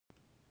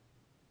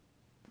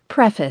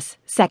Preface,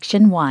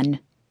 Section 1.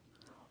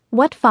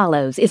 What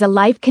follows is a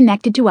life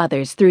connected to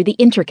others through the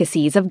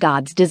intricacies of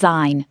God's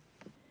design.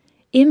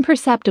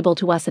 Imperceptible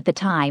to us at the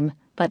time,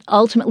 but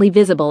ultimately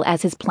visible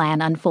as His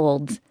plan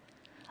unfolds.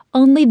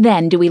 Only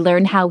then do we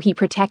learn how He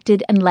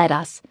protected and led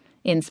us,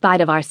 in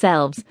spite of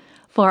ourselves,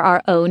 for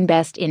our own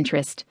best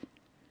interest.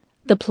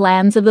 The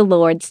plans of the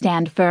Lord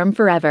stand firm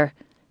forever,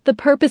 the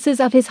purposes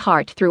of His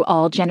heart through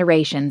all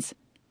generations.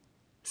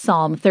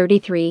 Psalm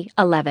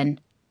 33:11.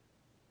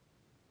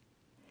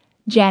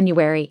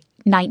 January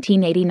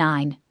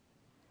 1989.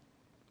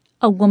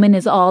 A woman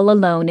is all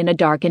alone in a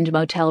darkened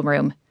motel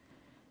room.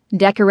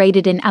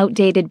 Decorated in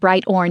outdated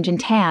bright orange and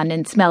tan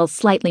and smells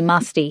slightly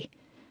musty.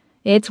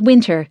 It's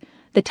winter,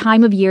 the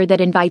time of year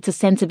that invites a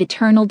sense of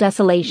eternal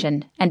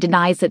desolation and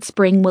denies that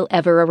spring will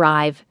ever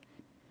arrive.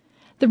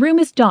 The room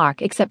is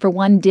dark except for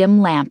one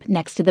dim lamp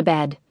next to the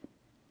bed.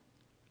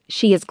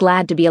 She is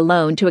glad to be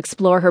alone to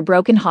explore her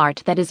broken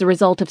heart that is the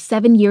result of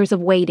 7 years of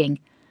waiting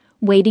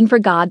for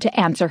God to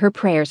answer her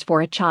prayers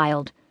for a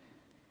child.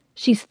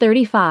 She's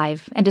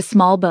 35 and is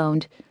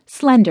small-boned,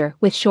 slender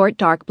with short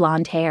dark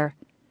blonde hair.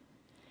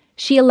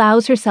 She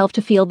allows herself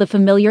to feel the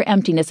familiar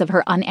emptiness of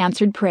her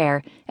unanswered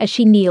prayer as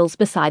she kneels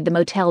beside the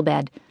motel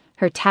bed,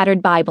 her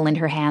tattered Bible in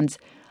her hands,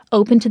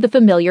 open to the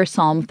familiar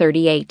Psalm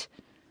 38.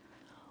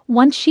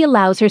 Once she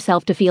allows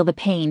herself to feel the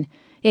pain,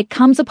 it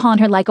comes upon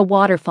her like a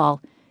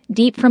waterfall,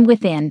 deep from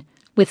within,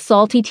 with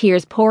salty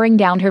tears pouring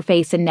down her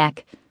face and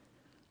neck.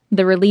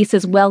 The release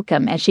is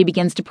welcome as she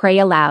begins to pray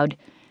aloud,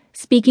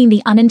 speaking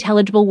the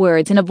unintelligible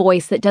words in a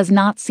voice that does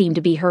not seem to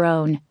be her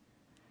own.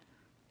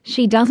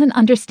 She doesn't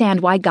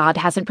understand why God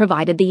hasn't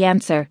provided the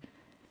answer.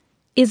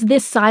 Is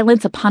this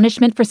silence a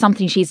punishment for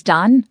something she's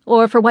done,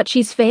 or for what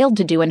she's failed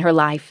to do in her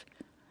life?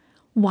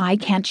 Why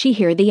can't she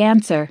hear the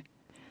answer?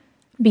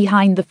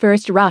 Behind the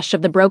first rush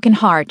of the broken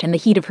heart and the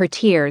heat of her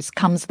tears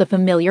comes the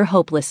familiar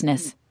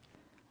hopelessness.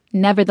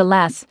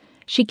 Nevertheless,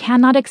 she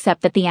cannot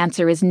accept that the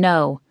answer is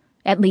no,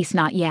 at least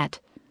not yet.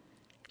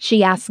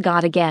 She asks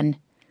God again,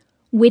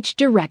 "Which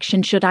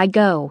direction should I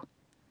go?"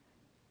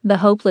 The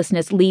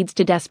hopelessness leads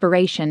to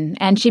desperation,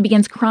 and she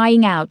begins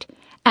crying out,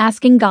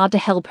 asking God to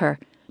help her,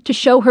 to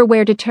show her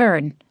where to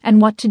turn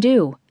and what to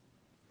do.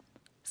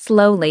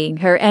 Slowly,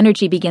 her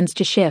energy begins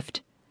to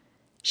shift.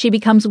 She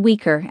becomes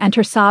weaker, and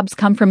her sobs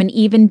come from an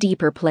even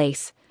deeper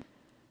place.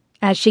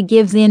 As she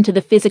gives in to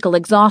the physical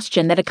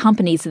exhaustion that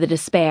accompanies the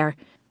despair,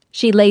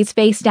 she lays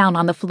face down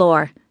on the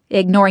floor,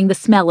 ignoring the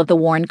smell of the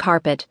worn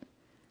carpet.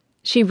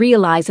 She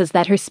realizes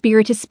that her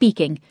spirit is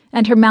speaking,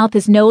 and her mouth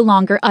is no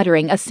longer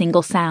uttering a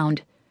single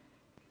sound.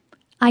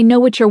 "I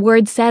know what your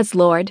word says,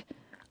 Lord.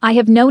 I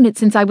have known it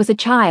since I was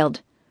a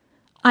child.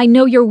 I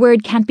know your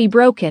word can't be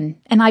broken,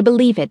 and I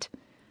believe it.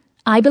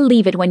 I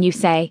believe it when you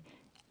say,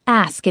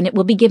 'Ask and it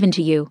will be given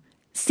to you.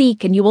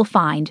 Seek and you will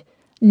find.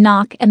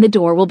 Knock and the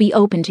door will be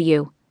open to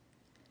you.'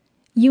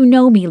 You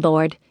know me,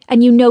 Lord,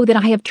 and you know that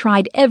I have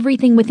tried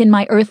everything within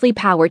my earthly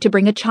power to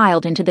bring a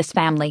child into this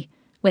family,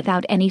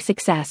 without any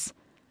success.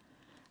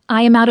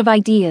 I am out of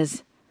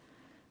ideas.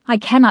 I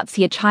cannot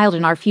see a child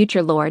in our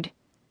future, Lord.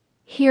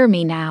 Hear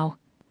me now.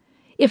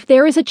 If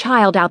there is a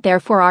child out there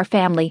for our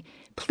family,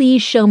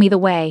 please show me the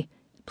way.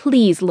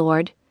 Please,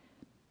 Lord.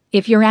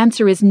 If your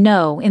answer is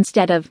no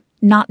instead of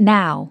not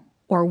now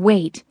or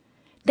wait,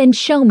 then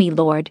show me,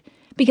 Lord,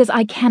 because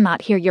I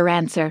cannot hear your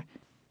answer.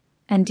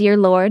 And dear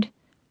Lord,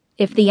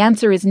 if the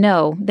answer is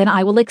no, then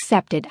I will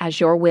accept it as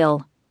your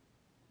will."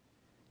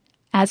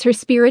 As her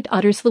spirit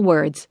utters the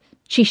words,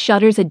 she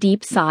shudders a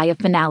deep sigh of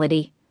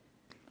finality.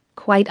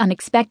 Quite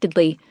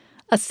unexpectedly,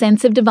 a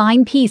sense of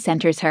divine peace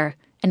enters her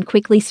and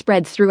quickly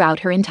spreads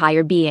throughout her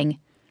entire being.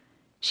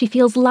 She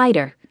feels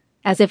lighter,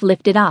 as if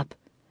lifted up.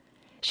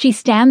 She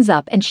stands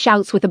up and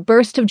shouts with a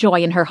burst of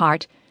joy in her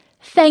heart,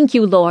 "Thank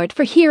you, Lord,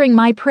 for hearing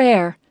my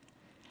prayer."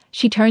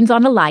 She turns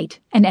on a light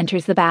and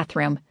enters the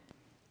bathroom.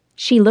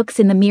 She looks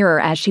in the mirror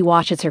as she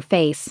washes her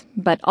face,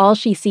 but all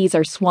she sees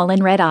are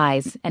swollen red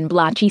eyes and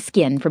blotchy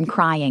skin from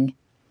crying.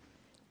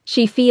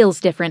 She feels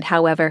different,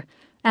 however,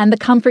 and the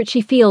comfort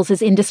she feels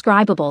is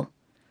indescribable.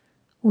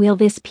 Will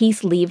this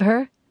peace leave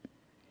her?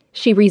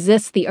 She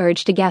resists the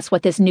urge to guess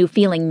what this new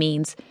feeling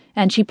means,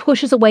 and she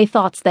pushes away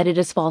thoughts that it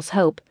is false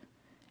hope.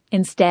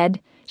 Instead,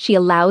 she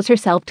allows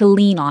herself to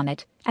lean on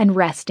it and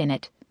rest in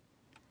it.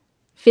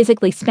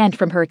 Physically spent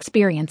from her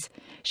experience,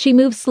 she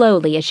moves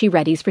slowly as she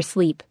readies for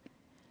sleep.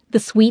 The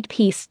sweet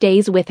peace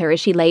stays with her as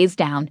she lays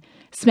down,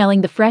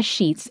 smelling the fresh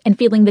sheets and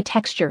feeling the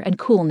texture and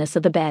coolness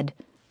of the bed.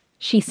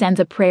 She sends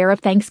a prayer of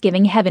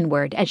thanksgiving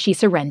heavenward as she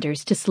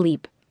surrenders to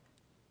sleep.